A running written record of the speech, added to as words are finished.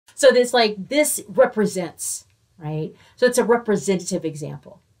So this like, this represents, right? So it's a representative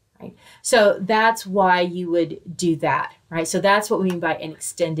example, right? So that's why you would do that, right? So that's what we mean by an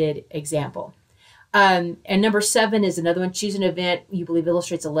extended example. And number 7 is another one. Choose an event you believe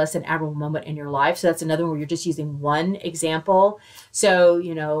illustrates a less than admirable moment in your life. So that's another one where you're just using one example. So,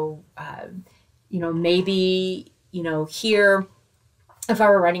 maybe, here, if I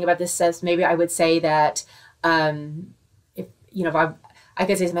were writing about this, maybe I would say that, if I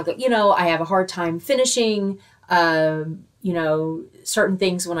could say something like, I have a hard time finishing, certain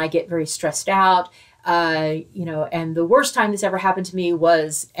things when I get very stressed out, and the worst time this ever happened to me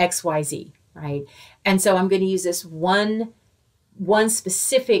was XYZ. Right. And so I'm going to use this one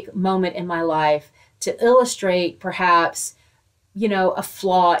specific moment in my life to illustrate perhaps, a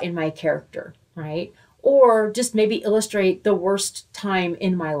flaw in my character. Right. Or just maybe illustrate the worst time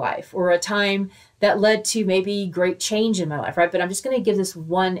in my life, or a time that led to maybe great change in my life. Right. But I'm just going to give this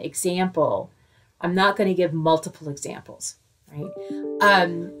one example. I'm not going to give multiple examples. Right.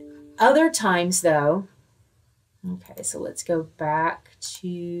 Other times, though. Okay, so let's go back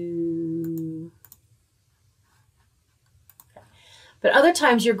to, okay. But other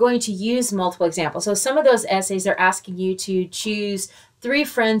times you're going to use multiple examples. So some of those essays are asking you to choose 3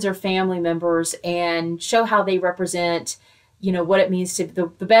 friends or family members and show how they represent, what it means to, the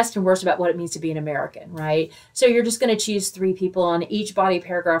best and worst about what it means to be an American, right? So you're just going to choose 3 people, and each body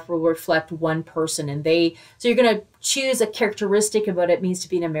paragraph will reflect one person. And so you're going to choose a characteristic of what it means to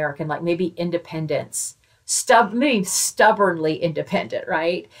be an American, like maybe independence. Maybe stubbornly independent,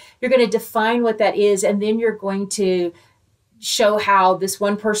 right? You're going to define what that is, and then you're going to show how this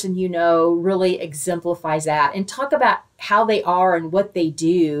one person really exemplifies that, and talk about how they are and what they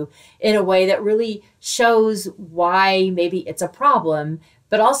do in a way that really shows why maybe it's a problem,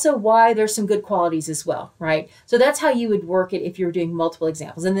 but also why there's some good qualities as well, right? So that's how you would work it if you're doing multiple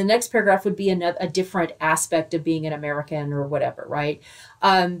examples. And the next paragraph would be a different aspect of being an American or whatever, right?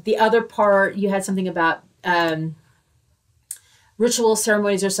 The other part, you had something about rituals,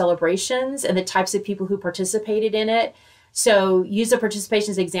 ceremonies, or celebrations, and the types of people who participated in it. So use the participation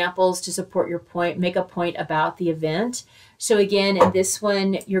as examples to support your point, make a point about the event. So again, in this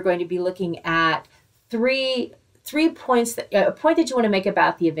one, you're going to be looking at three points, a point that you want to make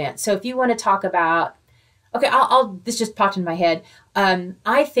about the event. So if you want to talk about, okay, this just popped in my head.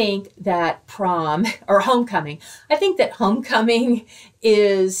 I think that prom or homecoming, I think that homecoming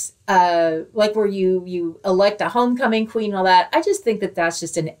is like where you elect a homecoming queen and all that. I just think that that's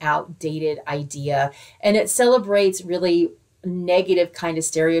just an outdated idea, and it celebrates really negative kind of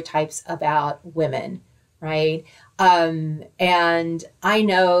stereotypes about women, right? And I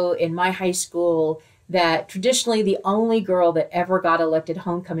know in my high school that traditionally the only girl that ever got elected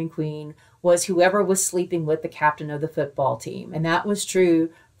homecoming queen was whoever was sleeping with the captain of the football team. And that was true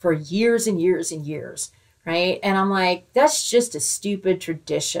for years and years and years, right? And I'm like, that's just a stupid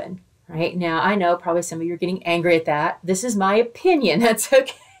tradition, right? Now, I know probably some of you are getting angry at that. This is my opinion. That's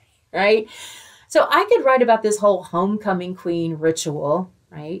okay, right? So I could write about this whole homecoming queen ritual,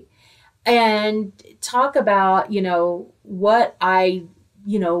 right? And talk about, what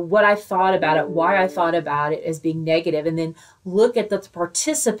I thought about it, why I thought about it as being negative, and then look at the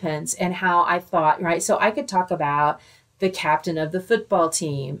participants and how I thought, right? So I could talk about the captain of the football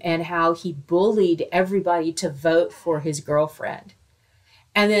team and how he bullied everybody to vote for his girlfriend.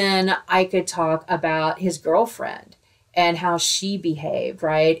 And then I could talk about his girlfriend and how she behaved,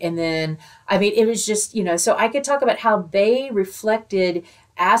 right? And then, it was just, so I could talk about how they reflected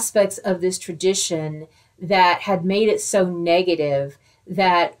aspects of this tradition that had made it so negative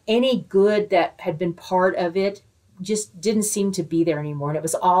that any good that had been part of it just didn't seem to be there anymore. And it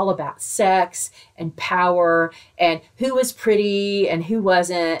was all about sex and power and who was pretty and who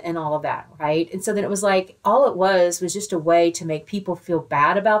wasn't and all of that, right? And so then it was like, all it was just a way to make people feel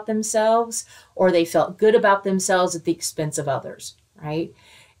bad about themselves, or they felt good about themselves at the expense of others, right?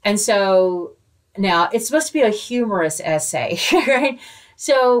 And so now it's supposed to be a humorous essay, right?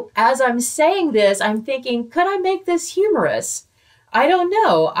 So as I'm saying this, I'm thinking, could I make this humorous? I don't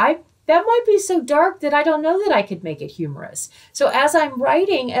know. That might be so dark that I don't know that I could make it humorous. So as I'm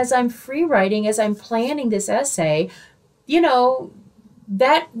writing, as I'm free writing, as I'm planning this essay,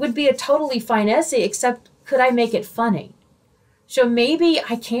 that would be a totally fine essay, except could I make it funny? So maybe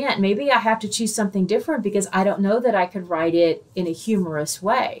I can't. Maybe I have to choose something different because I don't know that I could write it in a humorous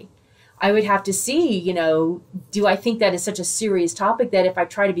way. I would have to see, do I think that is such a serious topic that if I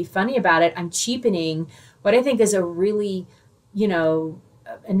try to be funny about it, I'm cheapening what I think is a really,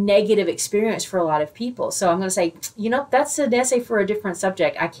 a negative experience for a lot of people. So I'm going to say, that's an essay for a different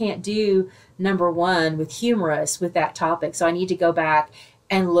subject. I can't do number 1 with humorous with that topic. So I need to go back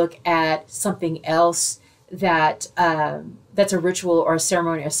and look at something else that that's a ritual or a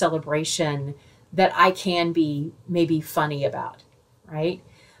ceremony or celebration that I can be maybe funny about, right?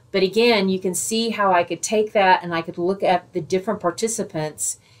 But again, you can see how I could take that and I could look at the different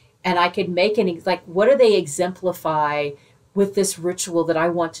participants and I could make like, what do they exemplify with this ritual that I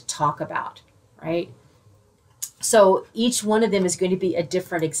want to talk about, right? So each one of them is going to be a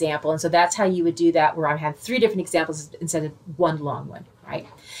different example. And so that's how you would do that, where I have 3 different examples instead of one long one, right? And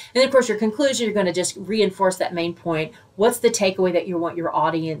then of course your conclusion, you're going to just reinforce that main point. What's the takeaway that you want your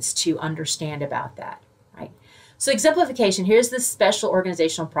audience to understand about that, right? So exemplification, here's the special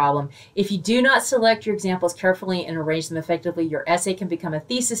organizational problem. If you do not select your examples carefully and arrange them effectively, your essay can become a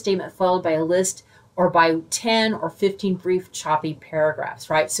thesis statement followed by a list or by 10 or 15 brief, choppy paragraphs,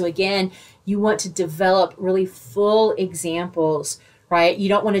 right? So again, you want to develop really full examples, right? You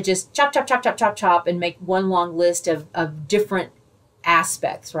don't want to just chop, chop, chop, chop, chop, chop, and make one long list of different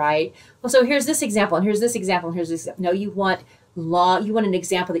aspects, right? Well, so here's this example, and here's this example, and here's this. No, you want an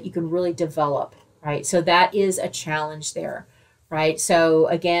example that you can really develop, right? So that is a challenge there, right? So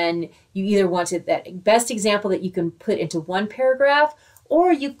again, you either wanted that best example that you can put into one paragraph,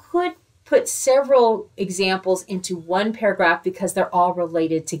 or you could put several examples into one paragraph because they're all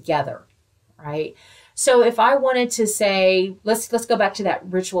related together, right? So if I wanted to say, let's go back to that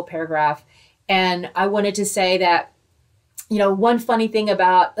ritual paragraph, and I wanted to say that, you know, one funny thing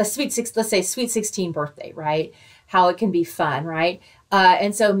about let's say sweet 16 birthday, right? How it can be fun, right?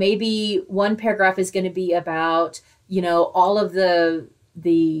 And so maybe one paragraph is going to be about, you know, all of the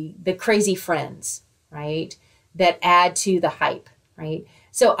crazy friends, right? That add to the hype, right?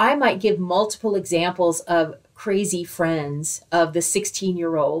 So I might give multiple examples of crazy friends of the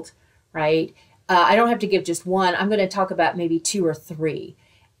 16-year-old, right? I don't have to give just one. I'm going to talk about maybe 2 or 3.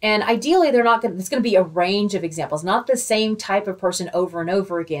 And ideally, it's going to be a range of examples, not the same type of person over and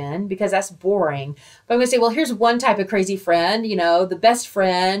over again, because that's boring. But I'm going to say, well, here's one type of crazy friend, you know, the best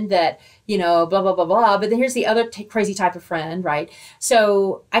friend that, you know, blah, blah, blah, blah. But then here's the other crazy type of friend, right?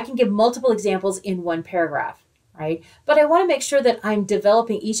 So I can give multiple examples in one paragraph, right? But I want to make sure that I'm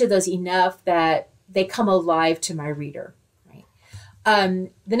developing each of those enough that they come alive to my reader. The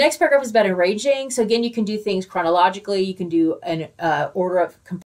next paragraph is about arranging. So again, you can do things chronologically. You can do an order of